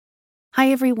Hi,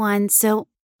 everyone. So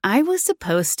I was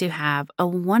supposed to have a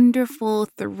wonderful,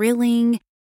 thrilling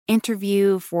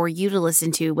interview for you to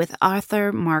listen to with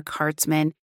author Mark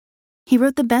Hartzman. He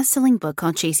wrote the best-selling book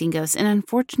called Chasing Ghosts, and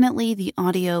unfortunately, the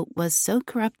audio was so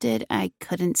corrupted I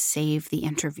couldn't save the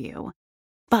interview.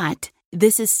 But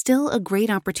this is still a great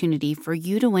opportunity for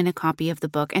you to win a copy of the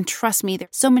book, and trust me,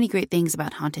 there's so many great things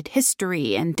about haunted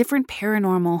history and different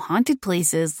paranormal haunted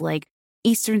places like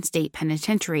Eastern State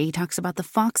Penitentiary. Talks about the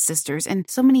Fox sisters and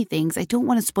so many things. I don't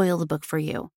want to spoil the book for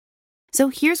you. So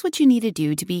here's what you need to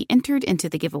do to be entered into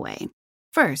the giveaway.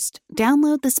 First,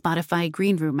 download the Spotify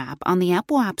Green Room app on the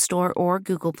Apple App Store or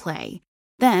Google Play.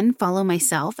 Then follow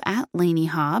myself at Lainey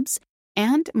Hobbs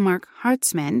and Mark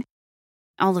Hartzman.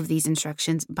 All of these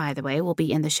instructions, by the way, will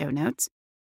be in the show notes.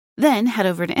 Then head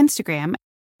over to Instagram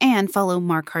and follow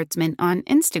Mark Hartzman on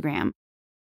Instagram.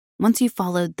 Once you've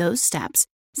followed those steps,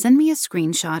 send me a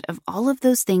screenshot of all of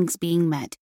those things being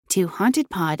met to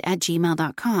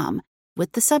hauntedpod@gmail.com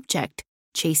with the subject,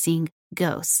 Chasing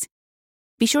Ghosts.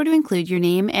 Be sure to include your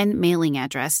name and mailing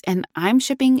address, and I'm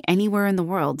shipping anywhere in the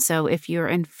world, so if you're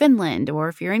in Finland or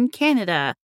if you're in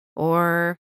Canada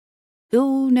or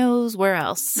who knows where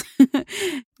else,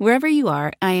 wherever you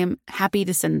are, I am happy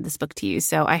to send this book to you.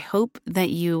 So I hope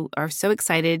that you are so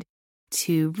excited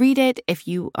to read it if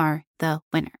you are the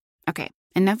winner. Okay,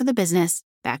 enough of the business.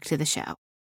 Back to the show.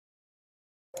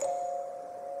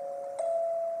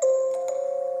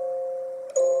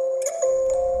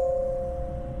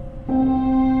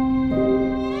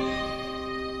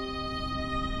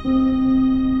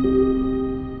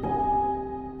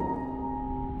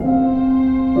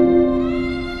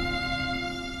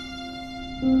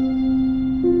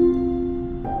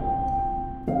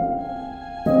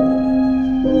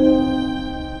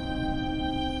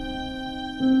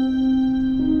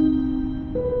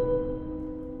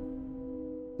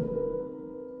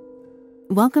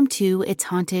 Welcome to It's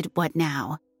Haunted, What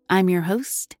Now? I'm your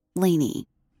host, Lainey.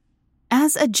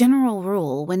 As a general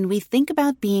rule, when we think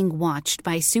about being watched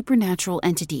by supernatural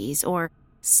entities or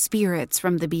spirits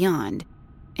from the beyond,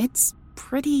 it's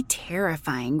pretty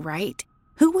terrifying, right?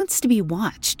 Who wants to be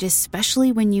watched,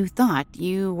 especially when you thought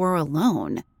you were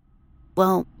alone?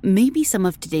 Well, maybe some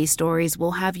of today's stories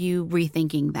will have you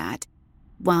rethinking that.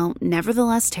 While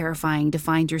nevertheless terrifying to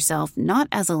find yourself not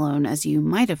as alone as you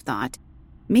might have thought,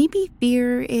 maybe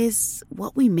fear is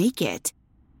what we make it,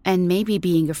 and maybe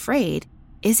being afraid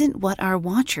isn't what our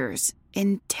watchers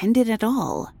intended at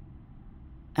all.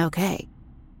 Okay,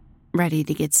 ready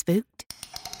to get spooked?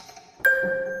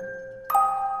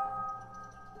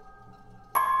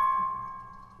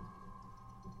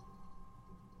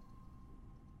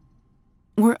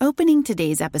 We're opening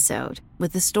today's episode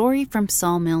with a story from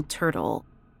Sawmill Turtle.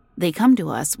 They come to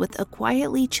us with a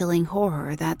quietly chilling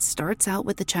horror that starts out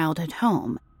with a childhood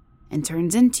home and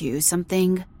turns into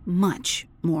something much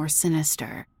more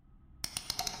sinister.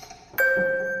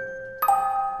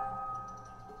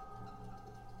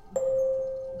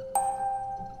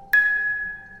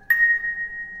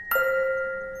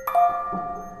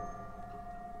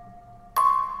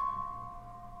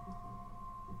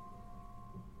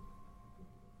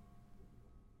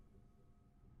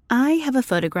 I have a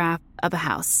photograph of a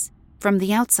house. From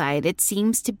the outside, it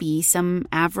seems to be some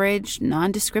average,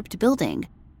 nondescript building.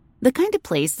 The kind of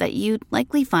place that you'd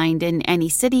likely find in any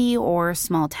city or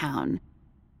small town.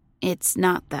 It's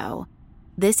not, though.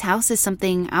 This house is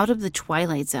something out of the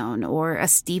Twilight Zone or a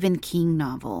Stephen King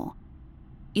novel.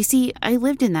 You see, I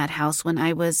lived in that house when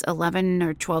I was 11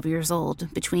 or 12 years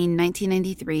old, between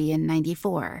 1993 and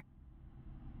 94.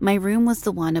 My room was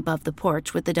the one above the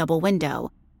porch with the double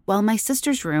window, while my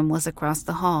sister's room was across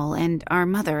the hall and our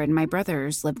mother and my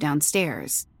brothers lived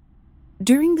downstairs.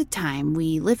 During the time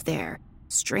we lived there,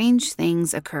 strange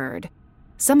things occurred.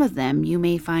 Some of them you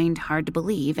may find hard to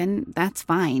believe, and that's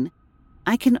fine.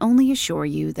 I can only assure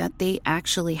you that they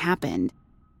actually happened.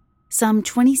 Some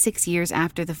 26 years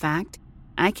after the fact,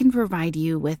 I can provide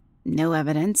you with no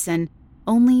evidence and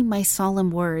only my solemn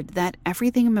word that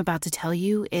everything I'm about to tell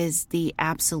you is the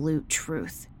absolute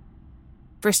truth.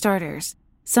 For starters,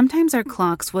 sometimes our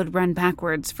clocks would run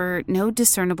backwards for no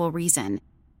discernible reason.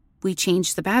 We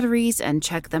changed the batteries and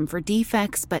checked them for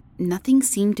defects, but nothing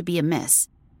seemed to be amiss.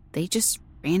 They just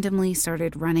randomly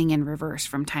started running in reverse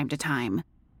from time to time.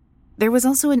 There was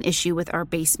also an issue with our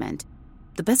basement.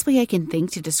 The best way I can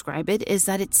think to describe it is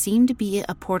that it seemed to be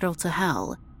a portal to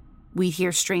hell. We'd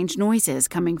hear strange noises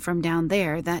coming from down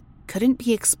there that couldn't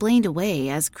be explained away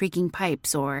as creaking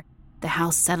pipes or the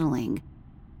house settling.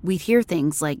 We'd hear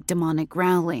things like demonic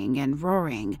growling and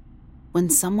roaring. When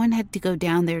someone had to go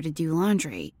down there to do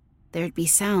laundry, there'd be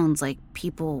sounds like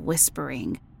people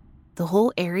whispering. The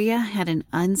whole area had an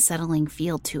unsettling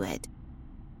feel to it.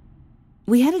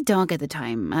 We had a dog at the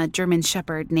time, a German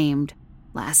Shepherd named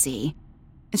Lassie.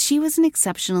 She was an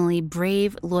exceptionally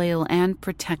brave, loyal, and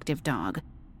protective dog,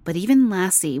 but even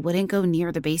Lassie wouldn't go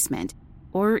near the basement,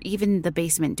 or even the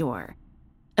basement door.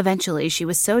 Eventually, she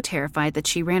was so terrified that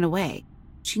she ran away.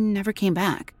 She never came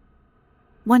back.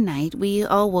 One night, we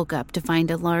all woke up to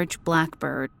find a large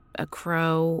blackbird, a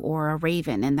crow, or a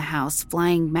raven in the house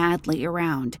flying madly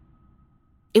around.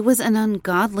 It was an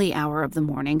ungodly hour of the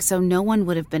morning, so no one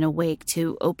would have been awake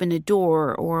to open a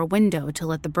door or a window to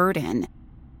let the bird in.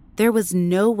 There was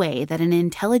no way that an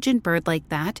intelligent bird like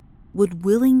that would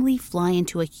willingly fly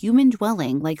into a human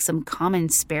dwelling like some common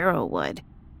sparrow would.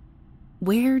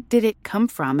 Where did it come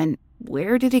from and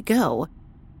where did it go?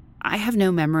 I have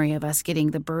no memory of us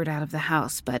getting the bird out of the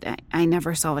house, but I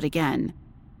never saw it again.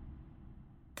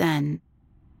 Then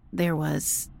there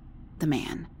was the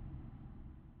man.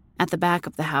 At the back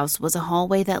of the house was a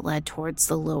hallway that led towards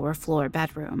the lower floor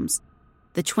bedrooms.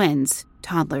 The twins,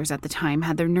 toddlers at the time,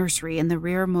 had their nursery in the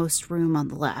rearmost room on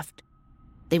the left.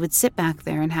 They would sit back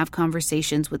there and have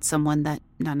conversations with someone that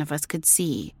none of us could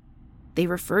see. They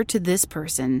referred to this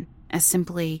person as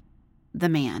simply the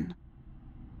man.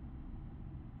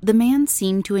 The man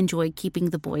seemed to enjoy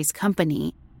keeping the boys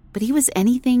company, but he was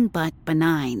anything but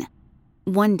benign.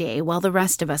 One day, while the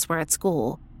rest of us were at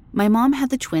school, my mom had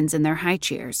the twins in their high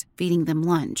chairs, feeding them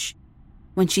lunch.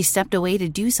 When she stepped away to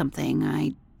do something,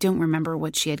 I don't remember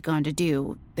what she had gone to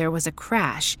do, there was a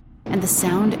crash and the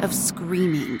sound of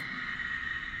screaming.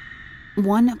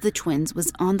 One of the twins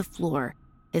was on the floor,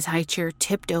 his high chair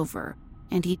tipped over,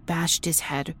 and he'd bashed his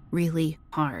head really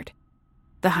hard.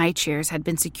 The high chairs had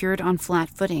been secured on flat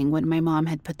footing when my mom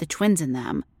had put the twins in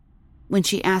them. When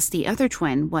she asked the other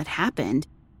twin what happened,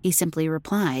 he simply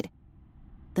replied,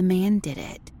 "The man did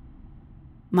it."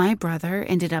 My brother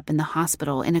ended up in the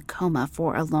hospital in a coma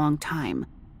for a long time.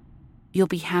 You'll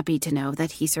be happy to know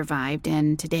that he survived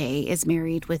and today is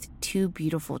married with 2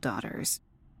 beautiful daughters.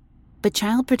 But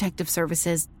Child Protective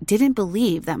Services didn't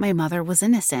believe that my mother was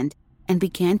innocent and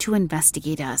began to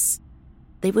investigate us.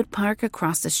 They would park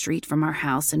across the street from our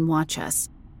house and watch us,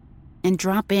 and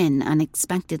drop in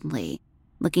unexpectedly,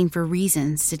 looking for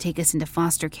reasons to take us into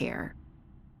foster care.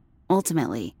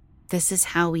 Ultimately, this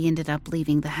is how we ended up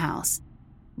leaving the house.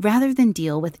 Rather than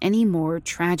deal with any more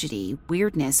tragedy,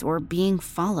 weirdness, or being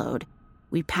followed,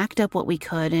 we packed up what we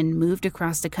could and moved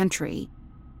across the country.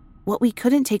 What we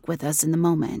couldn't take with us in the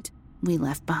moment, we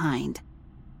left behind.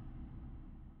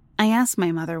 I asked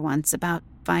my mother once, about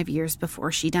 5 years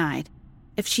before she died,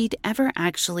 if she'd ever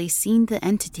actually seen the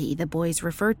entity the boys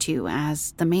referred to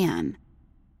as the man.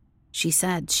 She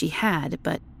said she had,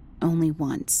 but only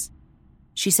once.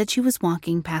 She said she was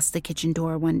walking past the kitchen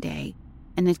door one day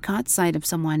and had caught sight of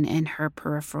someone in her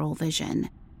peripheral vision.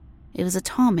 It was a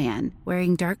tall man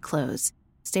wearing dark clothes,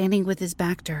 standing with his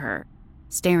back to her,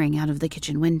 staring out of the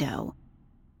kitchen window.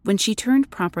 When she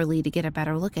turned properly to get a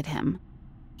better look at him,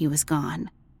 he was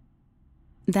gone.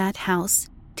 That house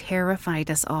terrified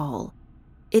us all.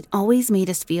 It always made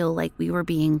us feel like we were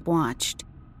being watched.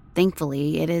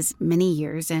 Thankfully, it is many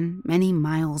years and many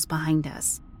miles behind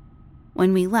us.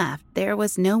 When we left, there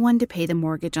was no one to pay the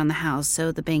mortgage on the house,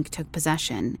 so the bank took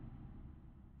possession.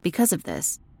 Because of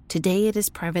this, today it is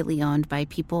privately owned by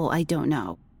people I don't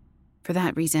know. For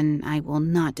that reason, I will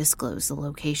not disclose the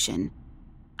location.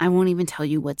 I won't even tell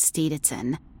you what state it's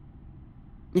in.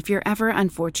 If you're ever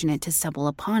unfortunate to stumble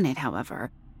upon it,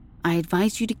 however, I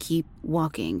advise you to keep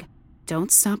walking.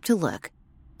 Don't stop to look,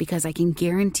 because I can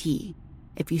guarantee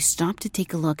if you stop to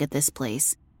take a look at this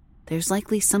place, there's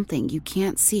likely something you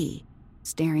can't see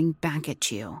staring back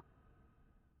at you.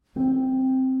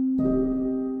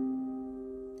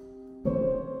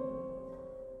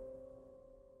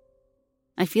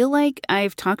 I feel like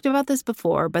I've talked about this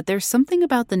before, but there's something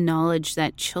about the knowledge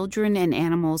that children and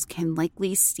animals can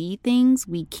likely see things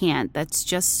we can't that's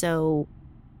just so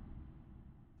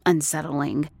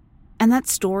unsettling. And that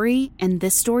story and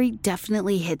this story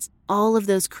definitely hits all of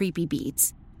those creepy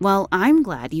beats. While I'm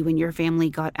glad you and your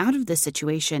family got out of this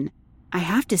situation, I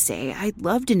have to say I'd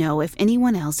love to know if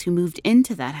anyone else who moved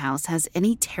into that house has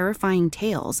any terrifying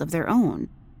tales of their own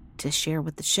to share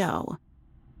with the show.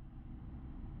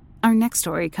 Our next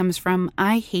story comes from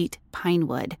I Hate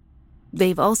Pinewood.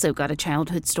 They've also got a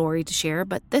childhood story to share,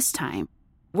 but this time,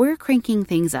 we're cranking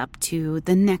things up to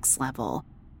the next level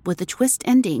with a twist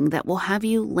ending that will have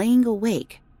you laying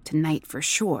awake tonight for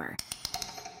sure.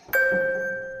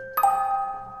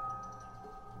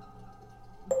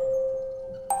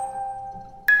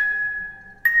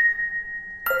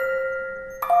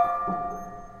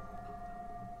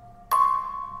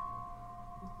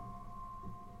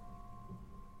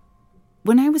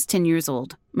 When I was 10 years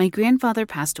old, my grandfather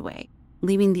passed away,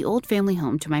 leaving the old family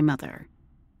home to my mother.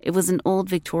 It was an old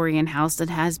Victorian house that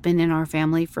has been in our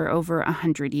family for over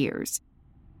 100 years.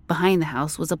 Behind the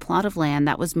house was a plot of land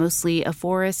that was mostly a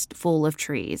forest full of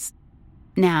trees.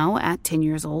 Now, at 10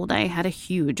 years old, I had a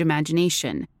huge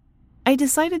imagination. I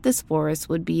decided this forest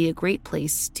would be a great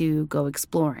place to go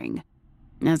exploring.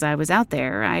 As I was out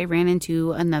there, I ran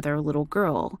into another little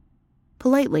girl.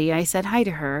 Politely, I said hi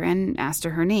to her and asked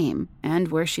her name and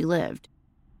where she lived.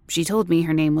 She told me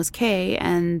her name was Kay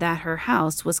and that her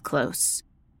house was close.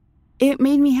 It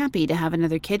made me happy to have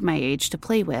another kid my age to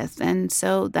play with, and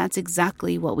so that's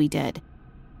exactly what we did.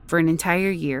 For an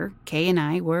entire year, Kay and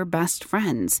I were best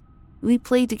friends. We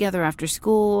played together after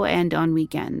school and on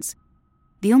weekends.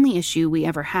 The only issue we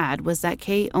ever had was that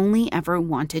Kay only ever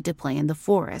wanted to play in the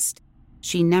forest.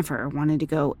 She never wanted to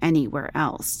go anywhere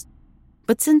else.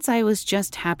 But since I was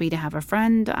just happy to have a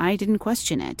friend, I didn't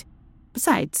question it.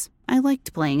 Besides, I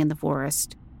liked playing in the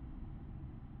forest.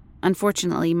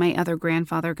 Unfortunately, my other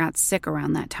grandfather got sick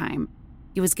around that time.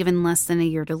 He was given less than a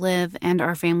year to live, and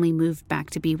our family moved back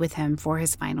to be with him for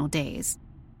his final days.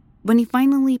 When he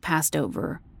finally passed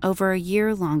over a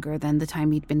year longer than the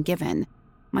time he'd been given,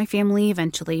 my family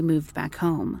eventually moved back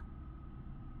home.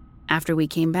 After we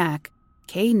came back,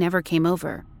 Kay never came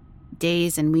over.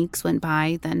 Days and weeks went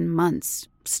by, then months.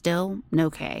 Still no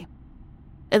Kay.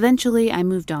 Eventually, I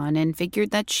moved on and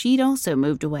figured that she'd also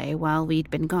moved away while we'd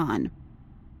been gone.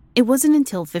 It wasn't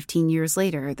until 15 years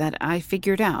later that I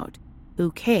figured out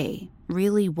who Kay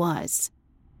really was.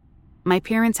 My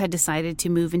parents had decided to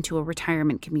move into a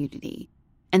retirement community,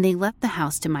 and they left the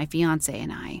house to my fiancé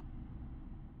and I.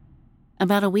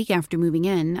 About a week after moving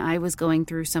in, I was going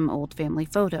through some old family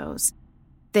photos.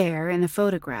 There, in a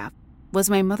photograph, was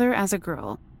my mother as a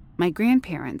girl, my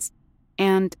grandparents,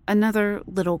 and another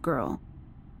little girl,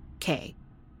 Kay.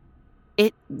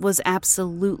 It was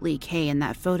absolutely Kay in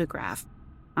that photograph.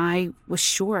 I was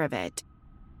sure of it,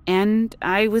 and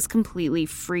I was completely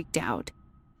freaked out.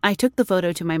 I took the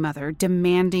photo to my mother,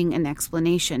 demanding an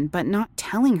explanation, but not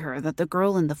telling her that the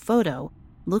girl in the photo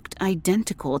looked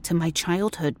identical to my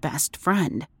childhood best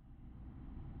friend.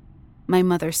 My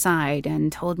mother sighed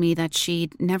and told me that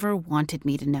she'd never wanted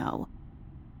me to know,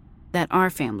 that our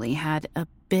family had a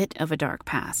bit of a dark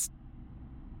past.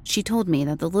 She told me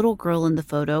that the little girl in the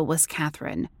photo was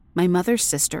Catherine, my mother's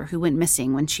sister who went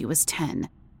missing when she was 10.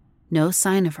 No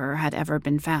sign of her had ever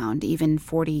been found, even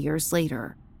 40 years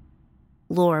later.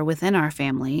 Lore within our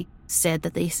family said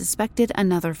that they suspected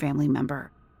another family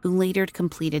member, who later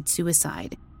completed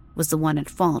suicide, was the one at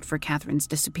fault for Catherine's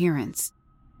disappearance.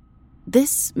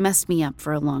 This messed me up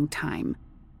for a long time.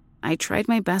 I tried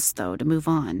my best, though, to move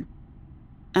on.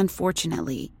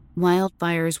 Unfortunately,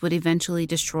 wildfires would eventually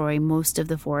destroy most of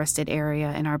the forested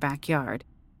area in our backyard,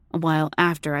 a while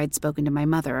after I'd spoken to my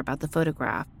mother about the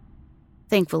photograph.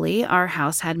 Thankfully, our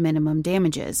house had minimum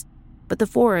damages, but the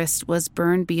forest was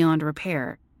burned beyond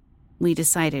repair. We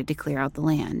decided to clear out the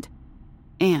land,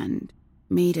 and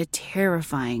made a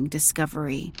terrifying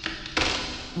discovery.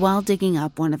 While digging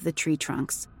up one of the tree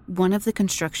trunks, one of the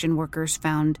construction workers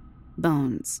found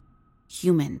bones,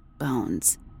 human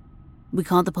bones. We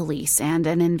called the police, and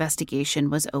an investigation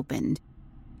was opened.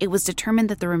 It was determined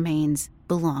that the remains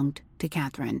belonged to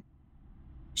Catherine.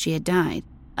 She had died,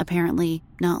 apparently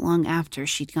not long after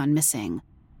she'd gone missing.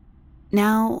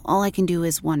 Now, all I can do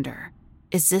is wonder,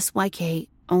 is this why Kay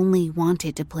only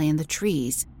wanted to play in the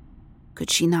trees? Could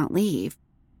she not leave?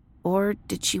 Or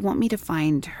did she want me to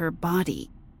find her body?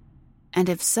 And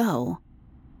if so,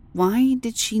 why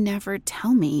did she never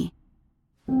tell me?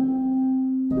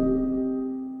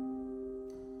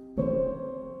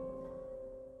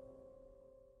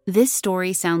 This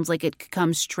story sounds like it could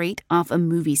come straight off a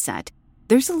movie set.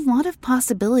 There's a lot of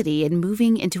possibility in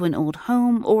moving into an old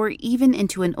home or even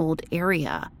into an old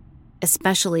area.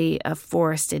 Especially a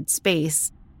forested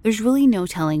space, there's really no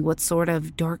telling what sort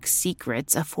of dark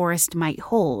secrets a forest might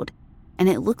hold, and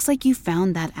it looks like you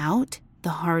found that out the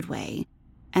hard way.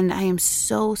 And I am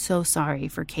so sorry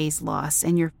for Kay's loss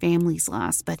and your family's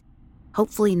loss, but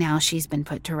hopefully now she's been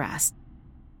put to rest.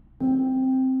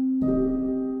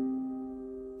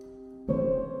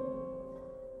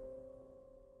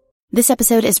 This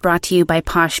episode is brought to you by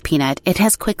Posh Peanut. It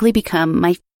has quickly become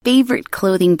my favorite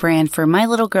clothing brand for my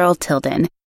little girl, Tilden.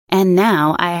 And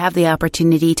now I have the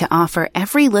opportunity to offer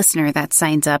every listener that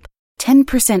signs up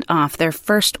 10% off their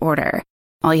first order.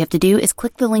 All you have to do is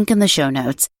click the link in the show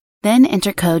notes, then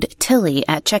enter code TILLY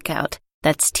at checkout.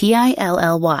 That's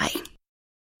TILLY.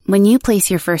 When you place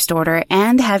your first order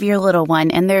and have your little one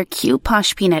in their cute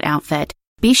Posh Peanut outfit,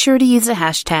 be sure to use the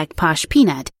hashtag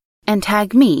PoshPeanut And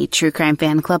tag me, True Crime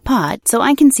Fan Club Pod, so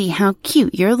I can see how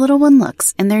cute your little one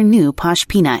looks in their new Posh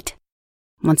Peanut.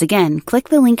 Once again, click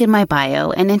the link in my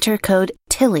bio and enter code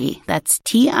TILLY, that's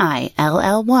TILLY,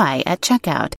 at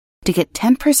checkout to get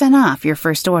 10% off your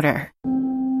first order.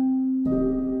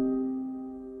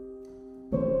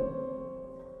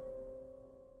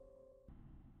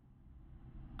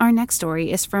 Our next story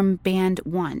is from Band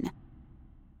 1.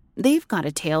 They've got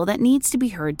a tale that needs to be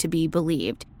heard to be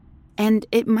believed, and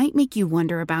it might make you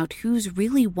wonder about who's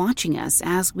really watching us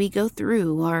as we go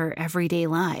through our everyday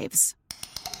lives.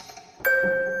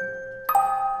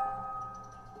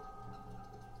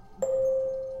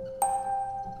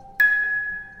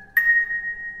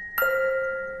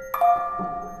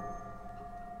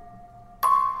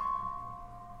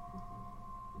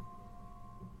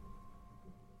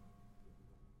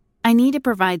 I need to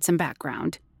provide some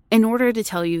background in order to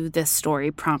tell you this story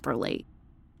properly.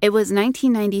 It was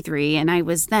 1993, and I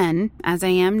was then, as I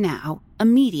am now, a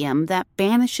medium that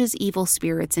banishes evil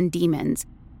spirits and demons,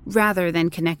 rather than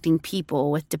connecting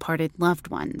people with departed loved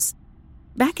ones.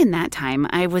 Back in that time,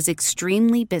 I was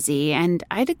extremely busy, and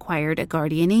I'd acquired a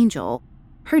guardian angel.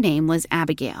 Her name was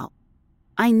Abigail.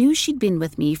 I knew she'd been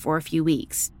with me for a few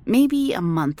weeks, maybe a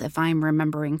month if I'm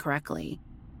remembering correctly.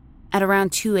 At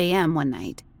around 2 a.m. one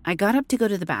night, I got up to go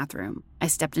to the bathroom. I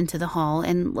stepped into the hall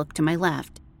and looked to my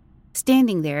left.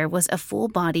 Standing there was a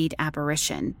full-bodied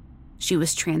apparition. She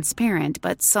was transparent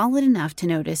but solid enough to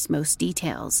notice most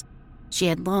details. She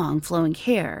had long, flowing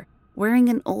hair, wearing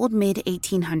an old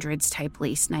mid-1800s type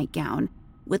lace nightgown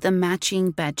with a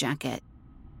matching bed jacket.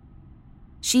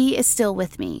 She is still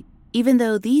with me, even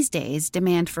though these days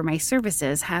demand for my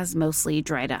services has mostly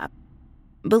dried up.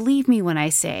 Believe me when I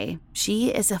say she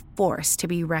is a force to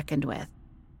be reckoned with.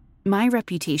 My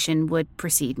reputation would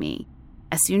precede me.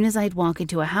 As soon as I'd walk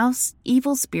into a house,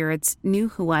 evil spirits knew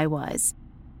who I was.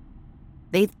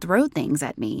 They'd throw things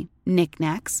at me,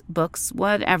 knickknacks, books,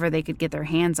 whatever they could get their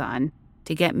hands on,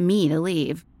 to get me to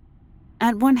leave.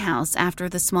 At one house, after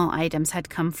the small items had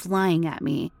come flying at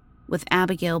me, with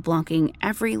Abigail blocking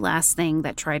every last thing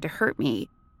that tried to hurt me,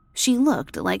 she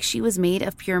looked like she was made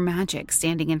of pure magic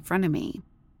standing in front of me.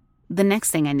 The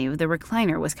next thing I knew, the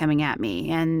recliner was coming at me,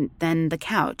 and then the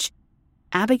couch.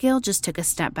 Abigail just took a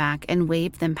step back and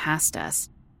waved them past us,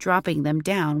 dropping them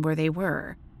down where they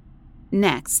were.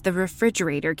 Next, the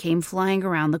refrigerator came flying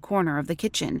around the corner of the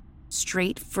kitchen,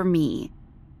 straight for me.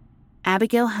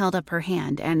 Abigail held up her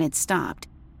hand, and it stopped.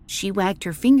 She wagged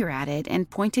her finger at it and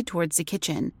pointed towards the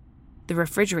kitchen. The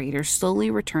refrigerator slowly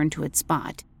returned to its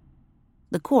spot.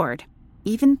 The cord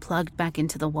even plugged back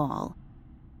into the wall.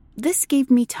 This gave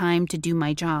me time to do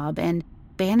my job and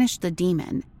banish the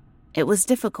demon. It was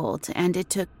difficult, and it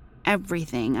took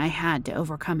everything I had to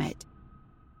overcome it.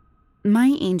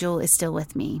 My angel is still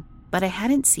with me, but I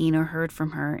hadn't seen or heard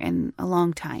from her in a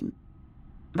long time.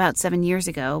 About 7 years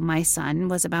ago, my son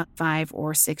was about 5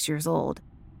 or 6 years old.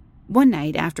 One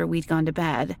night after we'd gone to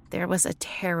bed, there was a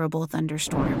terrible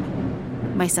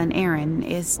thunderstorm. My son Aaron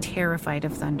is terrified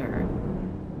of thunder.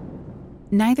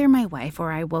 Neither my wife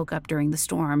or I woke up during the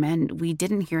storm, and we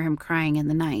didn't hear him crying in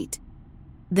the night.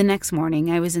 The next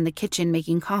morning, I was in the kitchen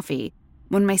making coffee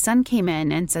when my son came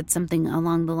in and said something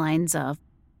along the lines of,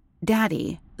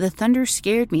 "Daddy, the thunder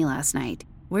scared me last night.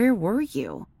 Where were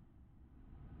you?"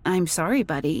 "I'm sorry,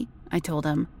 buddy," I told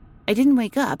him. "I didn't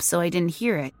wake up, so I didn't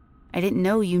hear it. I didn't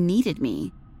know you needed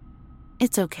me."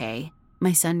 "It's okay,"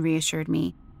 my son reassured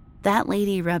me. "That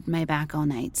lady rubbed my back all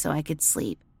night so I could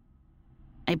sleep."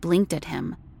 I blinked at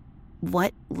him.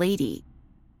 "What lady?"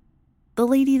 "The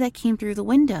lady that came through the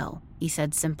window," he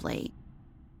said simply.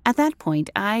 At that point,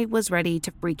 I was ready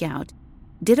to freak out.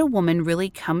 Did a woman really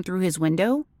come through his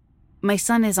window? My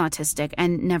son is autistic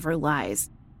and never lies.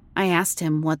 I asked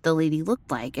him what the lady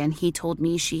looked like, and he told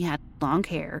me she had long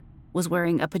hair, was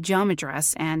wearing a pajama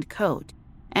dress and coat,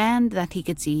 and that he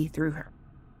could see through her.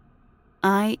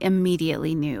 I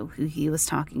immediately knew who he was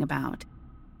talking about.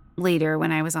 Later,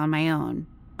 when I was on my own,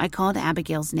 I called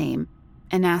Abigail's name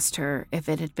and asked her if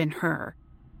it had been her.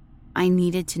 I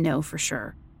needed to know for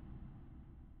sure.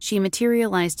 She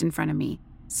materialized in front of me,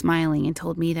 smiling, and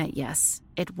told me that yes,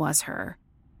 it was her.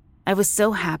 I was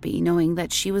so happy knowing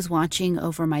that she was watching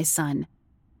over my son.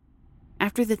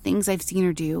 After the things I've seen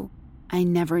her do, I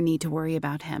never need to worry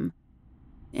about him.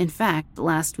 In fact,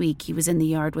 last week he was in the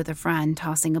yard with a friend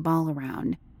tossing a ball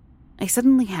around. I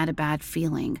suddenly had a bad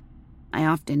feeling. I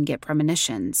often get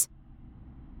premonitions.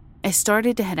 I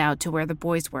started to head out to where the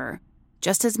boys were.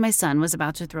 Just as my son was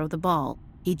about to throw the ball,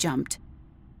 he jumped.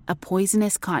 A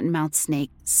poisonous cottonmouth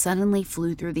snake suddenly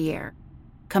flew through the air,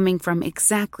 coming from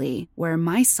exactly where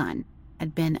my son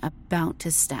had been about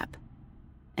to step.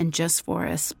 and just for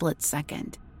a split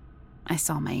second, I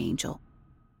saw my angel.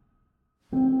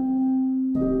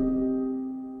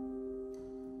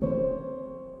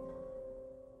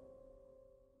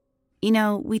 You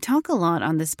know, we talk a lot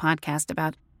on this podcast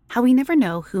about how we never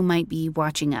know who might be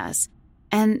watching us,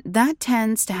 and that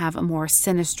tends to have a more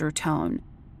sinister tone,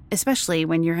 especially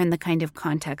when you're in the kind of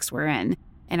context we're in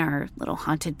our little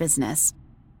haunted business.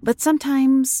 But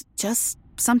sometimes, just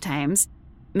sometimes,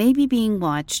 maybe being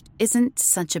watched isn't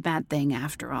such a bad thing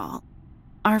after all.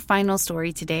 Our final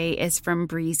story today is from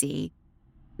Breezy.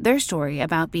 Their story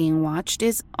about being watched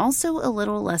is also a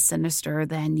little less sinister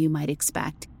than you might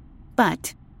expect,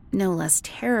 but no less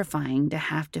terrifying to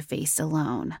have to face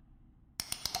alone.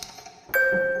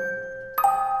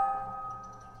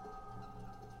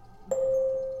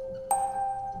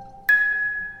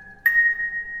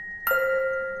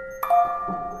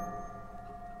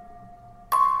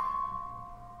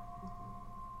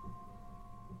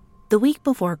 The week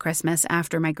before Christmas,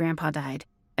 after my grandpa died,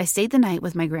 I stayed the night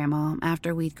with my grandma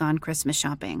after we'd gone Christmas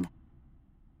shopping.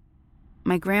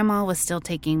 My grandma was still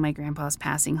taking my grandpa's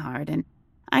passing hard, and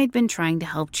I'd been trying to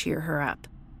help cheer her up.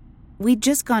 We'd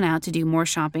just gone out to do more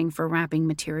shopping for wrapping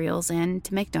materials and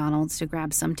to McDonald's to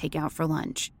grab some takeout for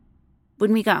lunch.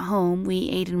 When we got home, we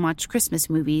ate and watched Christmas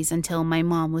movies until my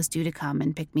mom was due to come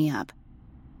and pick me up.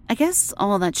 I guess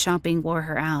all that shopping wore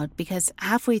her out because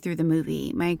halfway through the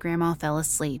movie, my grandma fell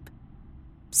asleep.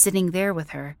 Sitting there with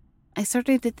her, I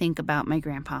started to think about my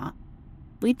grandpa.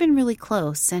 We'd been really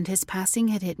close and his passing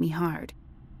had hit me hard,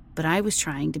 but I was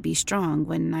trying to be strong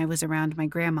when I was around my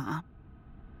grandma.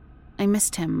 I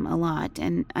missed him a lot,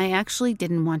 and I actually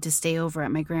didn't want to stay over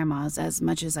at my grandma's as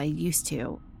much as I used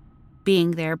to.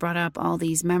 Being there brought up all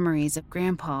these memories of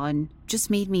Grandpa and just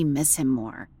made me miss him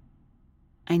more.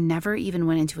 I never even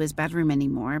went into his bedroom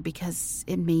anymore because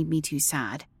it made me too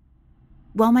sad.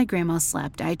 While my grandma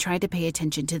slept, I tried to pay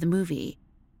attention to the movie,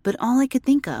 but all I could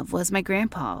think of was my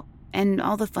grandpa and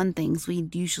all the fun things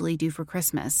we'd usually do for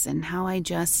Christmas and how I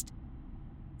just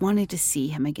wanted to see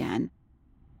him again.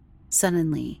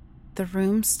 Suddenly, the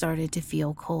room started to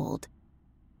feel cold.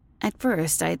 At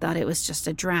first, I thought it was just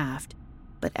a draft,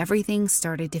 but everything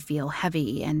started to feel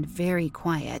heavy and very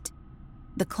quiet.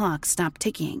 The clock stopped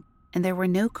ticking, and there were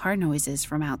no car noises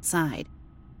from outside.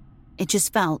 It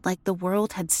just felt like the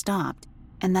world had stopped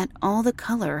and that all the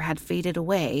color had faded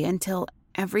away until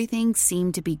everything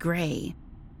seemed to be gray.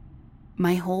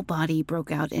 My whole body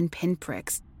broke out in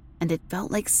pinpricks, and it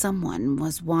felt like someone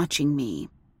was watching me.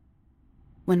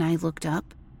 When I looked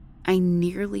up, I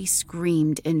nearly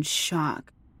screamed in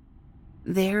shock.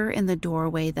 There in the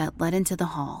doorway that led into the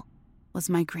hall was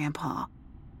my grandpa.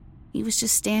 He was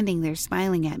just standing there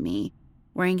smiling at me,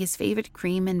 wearing his favorite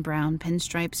cream and brown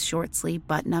pinstripes short-sleeve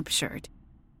button-up shirt,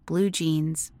 blue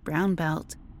jeans, brown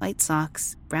belt, white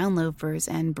socks, brown loafers,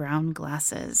 and brown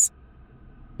glasses.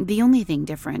 The only thing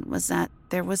different was that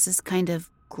there was this kind of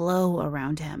glow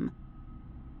around him.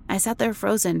 I sat there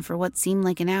frozen for what seemed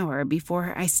like an hour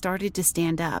before I started to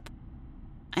stand up.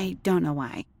 I don't know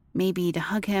why. Maybe to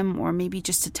hug him or maybe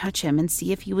just to touch him and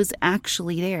see if he was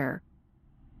actually there.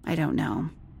 I don't know.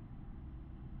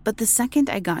 But the second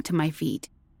I got to my feet,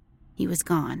 he was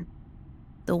gone.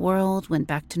 The world went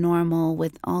back to normal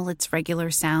with all its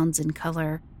regular sounds and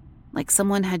color, like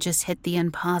someone had just hit the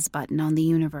unpause button on the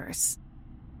universe.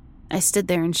 I stood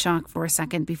there in shock for a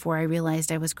second before I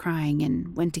realized I was crying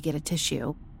and went to get a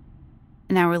tissue.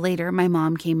 An hour later, my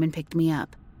mom came and picked me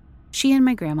up. She and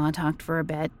my grandma talked for a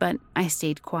bit, but I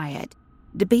stayed quiet,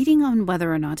 debating on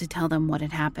whether or not to tell them what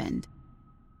had happened.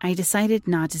 I decided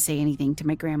not to say anything to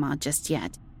my grandma just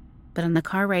yet, but on the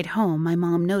car ride home, my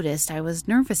mom noticed I was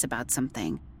nervous about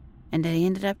something, and I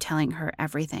ended up telling her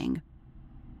everything.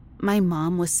 My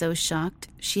mom was so shocked,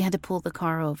 she had to pull the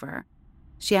car over.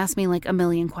 She asked me like a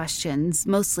million questions,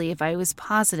 mostly if I was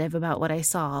positive about what I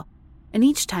saw, and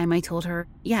each time I told her,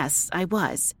 yes, I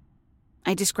was.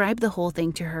 I described the whole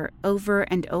thing to her over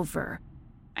and over.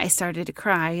 I started to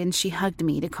cry, and she hugged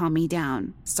me to calm me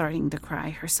down, starting to cry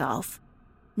herself.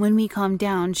 When we calmed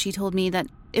down, she told me that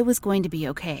it was going to be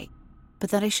okay, but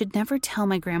that I should never tell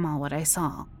my grandma what I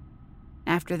saw.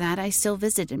 After that, I still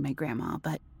visited my grandma,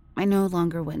 but I no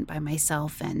longer went by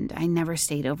myself, and I never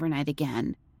stayed overnight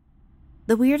again.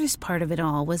 The weirdest part of it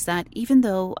all was that even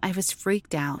though I was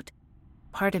freaked out,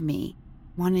 part of me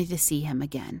wanted to see him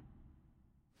again.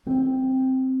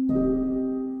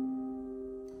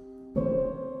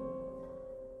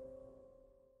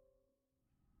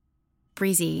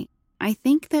 Breezy, I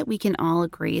think that we can all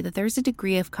agree that there's a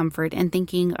degree of comfort in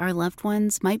thinking our loved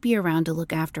ones might be around to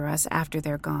look after us after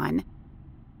they're gone.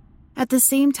 At the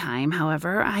same time,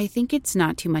 however, I think it's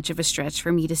not too much of a stretch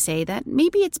for me to say that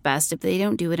maybe it's best if they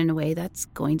don't do it in a way that's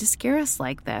going to scare us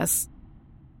like this.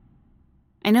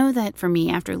 I know that for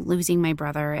me, after losing my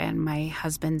brother and my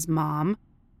husband's mom,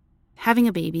 having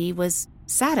a baby was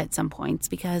sad at some points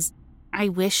because I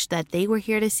wish that they were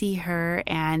here to see her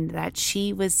and that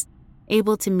she was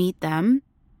able to meet them.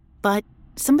 But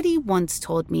somebody once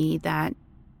told me that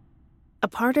a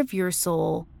part of your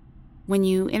soul, when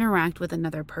you interact with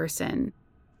another person,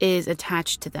 is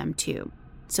attached to them too.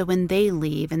 So when they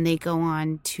leave and they go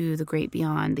on to the great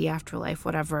beyond, the afterlife,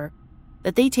 whatever,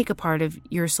 that they take a part of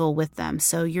your soul with them.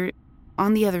 So you're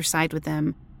on the other side with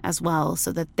them as well,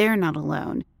 so that they're not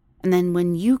alone. And then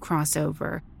when you cross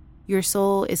over, your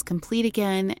soul is complete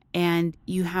again, and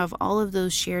you have all of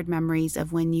those shared memories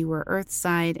of when you were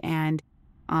Earthside and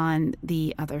on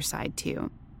the other side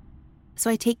too. So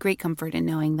I take great comfort in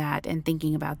knowing that and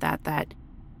thinking about that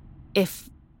if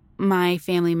my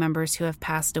family members who have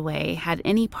passed away had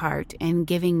any part in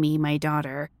giving me my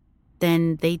daughter,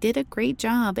 then they did a great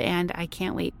job, and I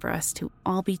can't wait for us to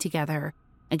all be together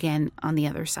again on the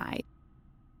other side.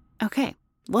 Okay,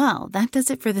 well, that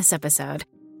does it for this episode.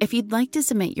 If you'd like to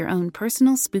submit your own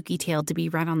personal spooky tale to be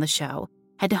read on the show,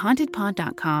 head to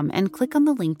hauntedpod.com and click on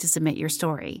the link to submit your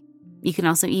story. You can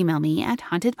also email me at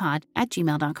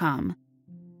hauntedpod@gmail.com.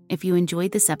 If you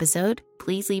enjoyed this episode,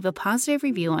 please leave a positive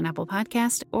review on Apple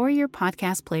Podcast or your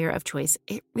podcast player of choice.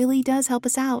 It really does help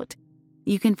us out.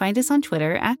 You can find us on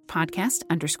Twitter at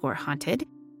podcast_haunted,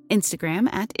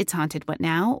 Instagram at It's Haunted What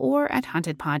Now, or at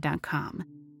hauntedpod.com.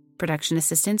 Production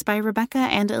assistance by Rebecca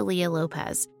and Aaliyah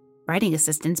Lopez. Writing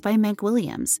assistance by Meg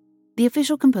Williams. The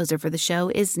official composer for the show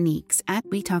is Neeks at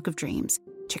We Talk of Dreams.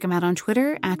 Check him out on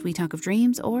Twitter at We Talk of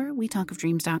Dreams or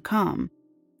wetalkofdreams.com.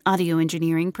 Audio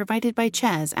engineering provided by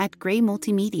Ches at Gray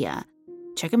Multimedia.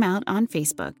 Check him out on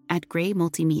Facebook at Gray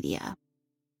Multimedia.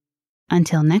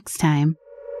 Until next time.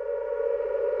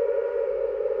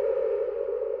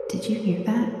 Did you hear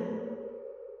that?